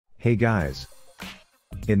Hey guys!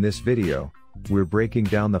 In this video, we're breaking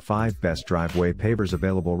down the 5 best driveway pavers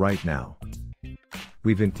available right now.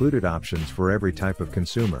 We've included options for every type of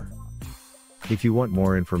consumer. If you want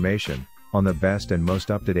more information on the best and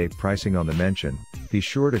most up-to-date pricing on the mention, be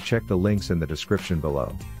sure to check the links in the description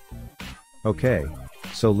below. Okay,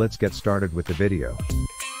 so let's get started with the video.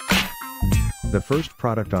 The first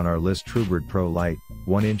product on our list, TrueGrid Pro Light,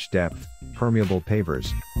 1-inch depth, permeable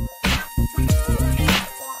pavers.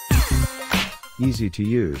 Easy to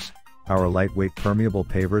use, our lightweight permeable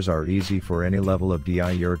pavers are easy for any level of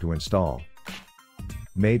DIY to install.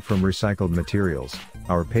 Made from recycled materials,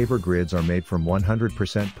 our paver grids are made from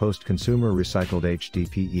 100% post-consumer recycled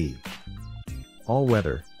HDPE.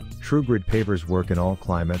 All-weather, TrueGrid pavers work in all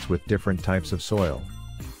climates with different types of soil.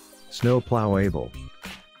 Snowplow able.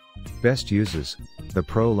 Best uses, the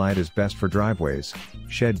Pro Light is best for driveways,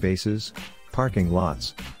 shed bases, parking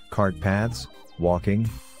lots, cart paths, walking,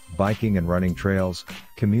 biking and running trails,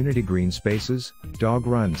 community green spaces, dog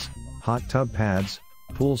runs, hot tub pads,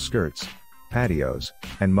 pool skirts, patios,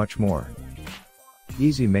 and much more.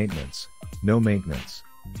 Easy maintenance, no maintenance.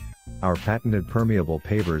 Our patented permeable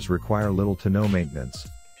pavers require little to no maintenance.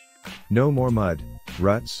 No more mud,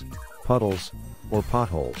 ruts, puddles, or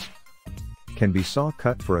potholes. Can be saw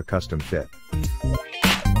cut for a custom fit.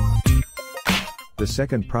 The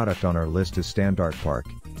second product on our list is Standard Park,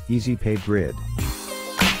 Easy Pave Grid.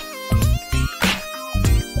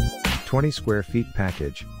 20 square feet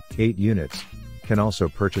package, 8 units, can also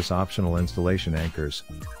purchase optional installation anchors,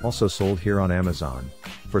 also sold here on Amazon,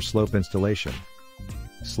 for slope installation.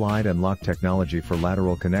 Slide and lock technology for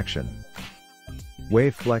lateral connection.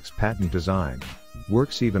 Wave Flex patent design,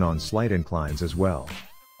 works even on slight inclines as well.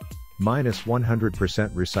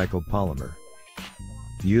 -100% recycled polymer.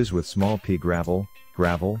 Use with small pea gravel,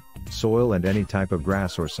 soil and any type of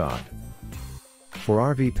grass or sod. For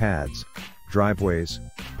RV pads, driveways,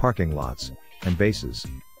 parking lots, and bases.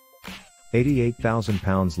 88,000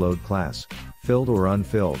 pounds load class, filled or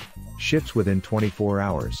unfilled, ships within 24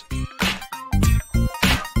 hours.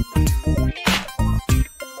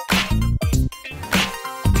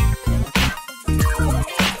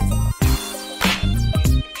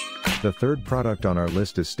 The third product on our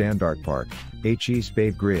list is Standard Park, HE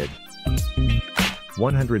Pave Grid.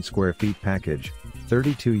 100 square feet package,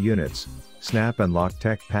 32 units, snap and lock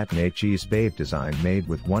tech patent HE Pave design made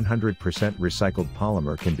with 100% recycled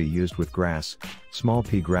polymer, can be used with grass, small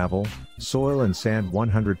pea gravel, soil and sand.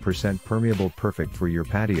 100% permeable, perfect for your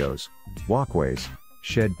patios, walkways,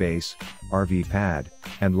 shed base, RV pad,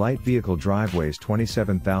 and light vehicle driveways.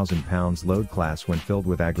 27,000 pounds load class when filled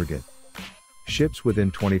with aggregate. Ships within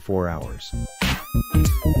 24 hours.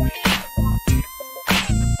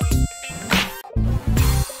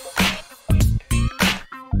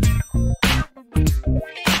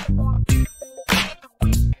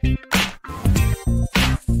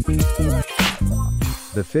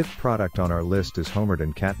 The fifth product on our list is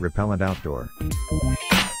Homerton Cat Repellent Outdoor.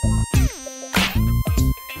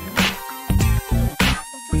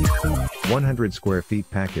 100 square feet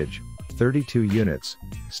package, 32 units,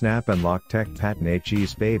 snap and lock tech patent HE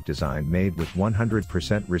Pave design made with 100%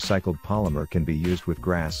 recycled polymer, can be used with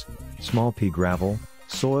grass, small pea gravel,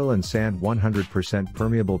 soil and sand. 100%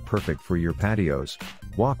 permeable, perfect for your patios,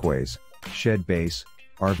 walkways, shed base,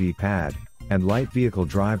 RV pad, and light vehicle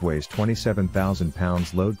driveways. 27,000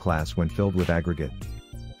 pounds load class when filled with aggregate.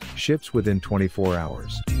 Ships within 24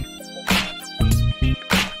 hours.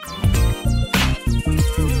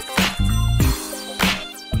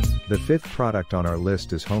 The fifth product on our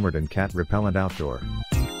list is Homerton Cat Repellent Outdoor.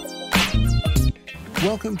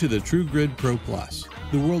 Welcome to the TrueGrid Pro Plus,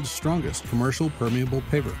 the world's strongest commercial permeable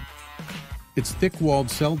paver. Its thick-walled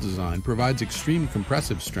cell design provides extreme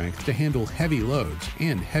compressive strength to handle heavy loads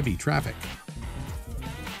and heavy traffic.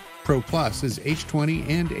 Pro Plus is H20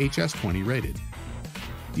 and HS20 rated.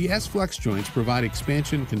 The S-Flex joints provide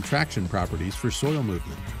expansion-contraction properties for soil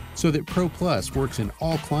movement, so that Pro Plus works in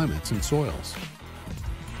all climates and soils.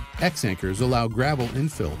 X-anchors allow gravel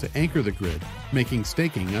infill to anchor the grid, making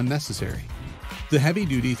staking unnecessary. The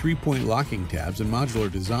heavy-duty 3-point locking tabs and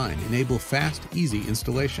modular design enable fast, easy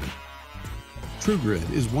installation.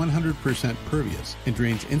 TrueGrid is 100% pervious and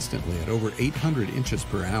drains instantly at over 800 inches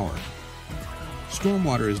per hour.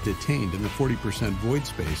 Stormwater is detained in the 40% void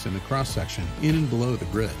space in the cross-section in and below the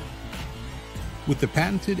grid. With the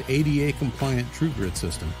patented ADA-compliant TrueGrid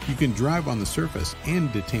system, you can drive on the surface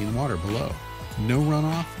and detain water below. No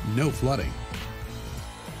runoff, no flooding.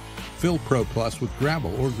 Fill Pro Plus with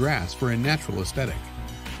gravel or grass for a natural aesthetic.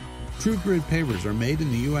 TruGrid pavers are made in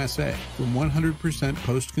the USA from 100%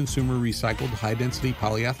 post-consumer recycled high-density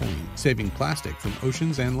polyethylene, saving plastic from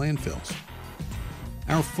oceans and landfills.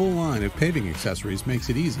 Our full line of paving accessories makes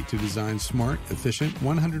it easy to design smart, efficient,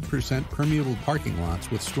 100% permeable parking lots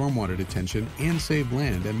with stormwater detention and save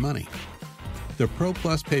land and money. The Pro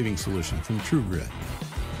Plus paving solution from TruGrid.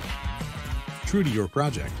 True to your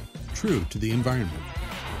project, true to the environment.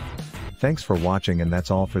 Thanks for watching, and that's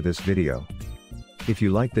all for this video. If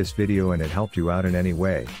you liked this video and it helped you out in any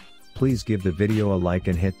way, please give the video a like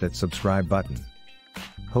and hit that subscribe button.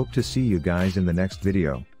 Hope to see you guys in the next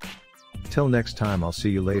video. Till next time, I'll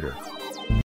see you later.